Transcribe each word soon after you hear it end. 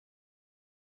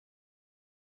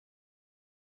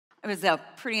It was a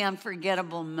pretty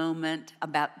unforgettable moment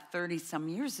about 30-some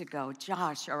years ago.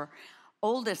 Josh, our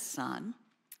oldest son,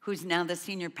 who's now the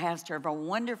senior pastor of a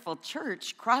wonderful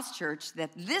church, Cross Church, that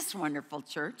this wonderful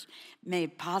church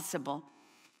made possible.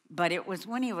 But it was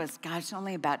when he was,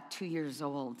 only about 2 years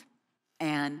old.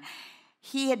 And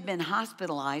he had been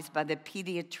hospitalized by the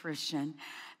pediatrician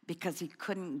because he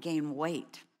couldn't gain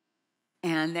weight.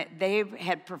 And they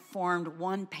had performed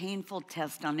one painful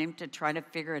test on him to try to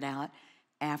figure it out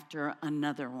after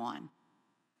another one.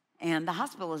 And the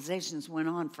hospitalizations went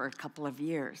on for a couple of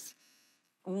years.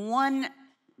 One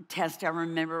test I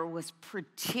remember was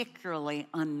particularly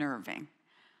unnerving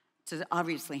to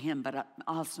obviously him, but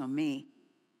also me.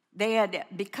 They had,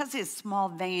 because his small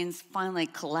veins finally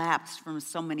collapsed from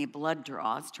so many blood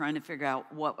draws, trying to figure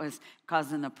out what was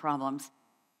causing the problems,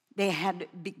 they had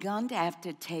begun to have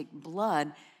to take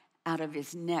blood out of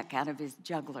his neck, out of his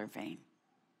jugular vein.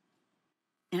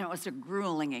 And it was a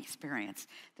grueling experience.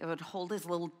 They would hold his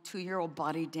little 2-year-old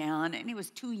body down, and he was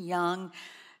too young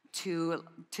to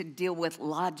deal with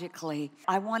logically.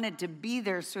 I wanted to be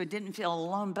there so he didn't feel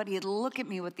alone, but he'd look at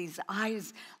me with these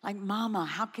eyes like, Mama,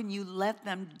 how can you let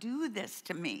them do this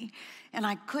to me? And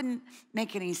I couldn't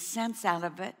make any sense out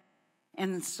of it.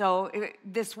 And so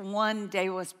this one day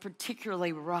was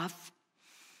particularly rough.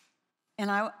 And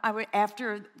I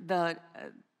after the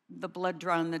blood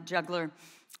draw in the jugular,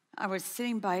 I was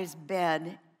sitting by his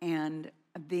bed, and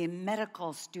the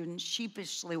medical student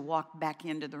sheepishly walked back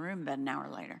into the room about an hour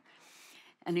later.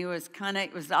 And it was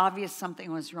obvious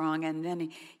something was wrong. And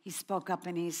then he spoke up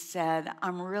and he said,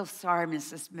 I'm real sorry,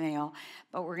 Mrs. Mayo,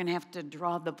 but we're going to have to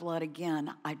draw the blood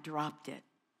again. I dropped it.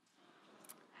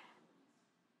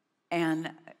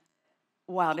 And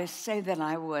wow, to say that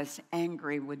I was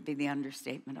angry would be the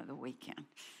understatement of the weekend.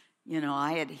 You know,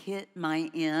 I had hit my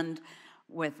end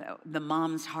with the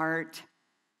mom's heart.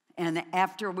 And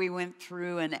after we went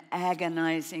through an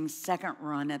agonizing second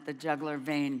run at the jugular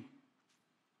vein,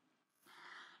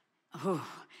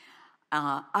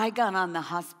 I got on the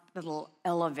hospital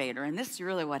elevator, and this is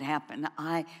really what happened.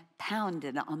 I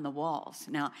pounded on the walls.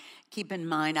 Now, keep in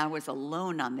mind, I was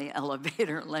alone on the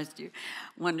elevator, lest you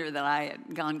wonder that I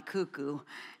had gone cuckoo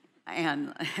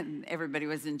and everybody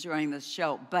was enjoying the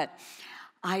show. But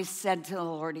I said to the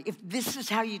Lord, if this is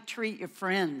how you treat your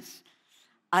friends,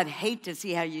 I'd hate to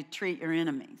see how you treat your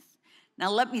enemies. Now,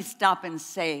 let me stop and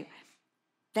say,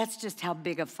 that's just how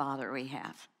big a Father we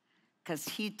have, because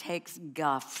he takes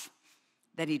guff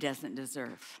that he doesn't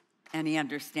deserve, and he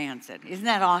understands it. Isn't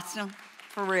that awesome?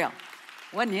 For real.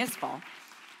 Wasn't his fault.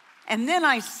 And then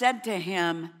I said to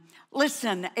him,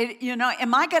 listen,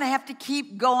 am I going to have to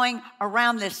keep going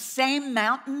around this same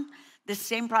mountain, this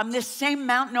same problem, this same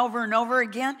mountain over and over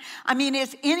again? I mean,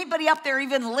 is anybody up there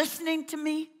even listening to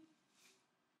me?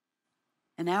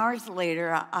 And hours later,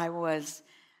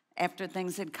 after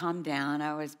things had calmed down,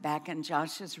 I was back in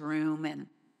Josh's room, and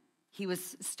he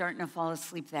was starting to fall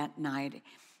asleep that night.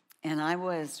 And I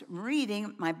was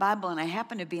reading my Bible, and I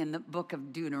happened to be in the book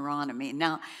of Deuteronomy.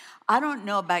 Now, I don't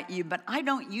know about you, but I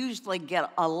don't usually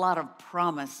get a lot of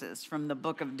promises from the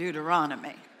book of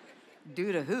Deuteronomy.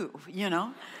 Due to who,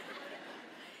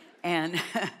 And,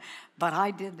 but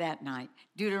I did that night.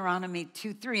 Deuteronomy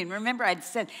 2:3. And remember, I'd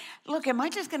said, look, am I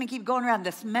just going to keep going around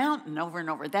this mountain over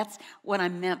and over? That's what I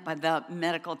meant by the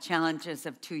medical challenges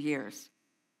of 2 years.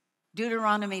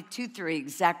 Deuteronomy 2:3,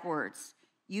 exact words.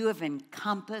 You have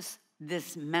encompassed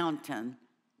this mountain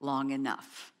long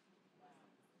enough.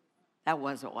 That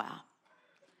was a wow.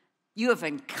 You have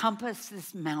encompassed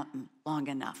this mountain long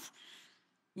enough.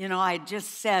 I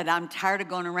just said, I'm tired of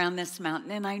going around this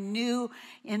mountain. And I knew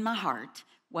in my heart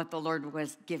what the Lord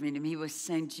was giving to me. He was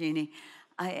saying, Jeanne,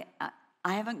 I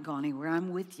haven't gone anywhere.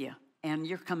 I'm with you. And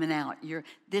you're coming out.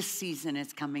 This season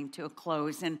is coming to a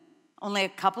close. And only a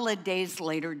couple of days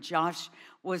later, Josh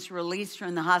was released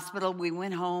from the hospital. We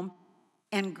went home.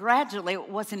 And gradually, it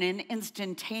wasn't an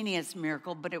instantaneous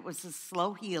miracle, but it was a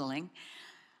slow healing.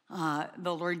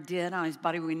 The Lord did on his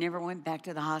body. We never went back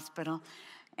to the hospital.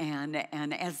 And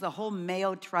as the whole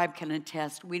Mayo tribe can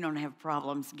attest, we don't have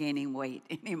problems gaining weight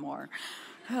anymore.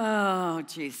 Oh,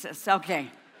 Jesus. Okay.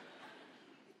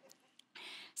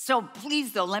 So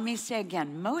please, though, let me say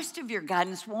again, most of your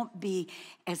guidance won't be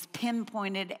as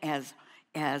pinpointed,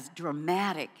 as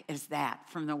dramatic as that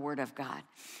from the Word of God.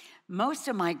 Most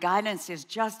of my guidance is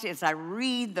just as I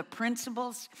read the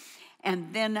principles,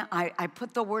 and then I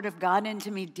put the Word of God into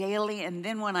me daily, and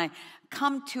then when I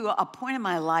come to a point in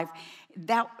my life,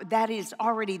 that is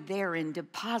already there in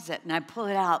deposit, and I pull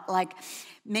it out. Like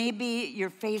maybe you're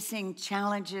facing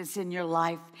challenges in your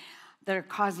life that are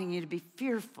causing you to be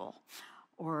fearful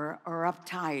or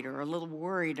uptight or a little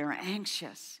worried or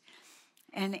anxious.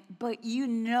 But you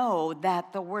know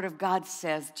that the Word of God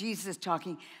says, Jesus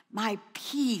talking, my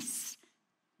peace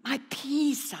I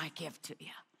give to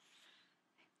you.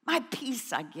 My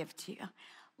peace I give to you.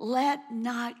 Let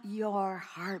not your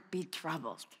heart be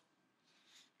troubled.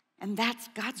 And that's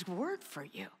God's word for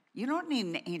you. You don't need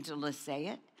an angel to say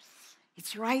it.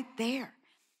 It's right there.